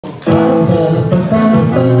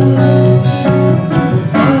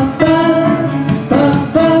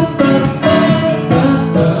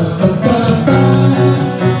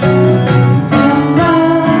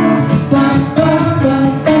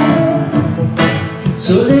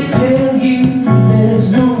So they tell you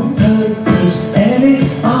there's no purpose and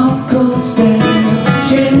it all goes down to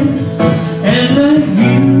chance, and the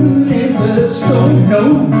universe don't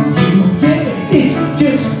know you. Yeah, it's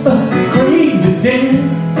just a crazy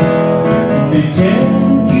dance. They tell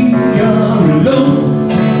you you're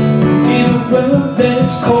alone in a world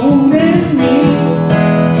that's cold and mean,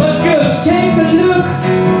 but just take a look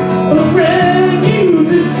around you.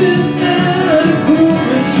 This is not a cruel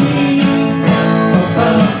machine.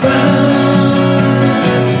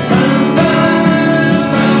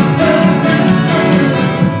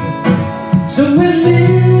 So we're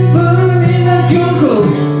living in a jungle.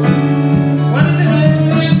 What is it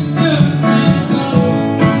living to?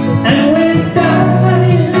 And we're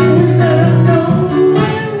dying without knowing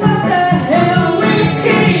what the hell we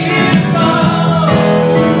came for.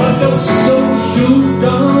 But those social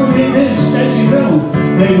darwinists, as you know,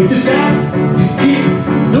 they were just out to get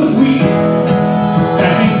the weak.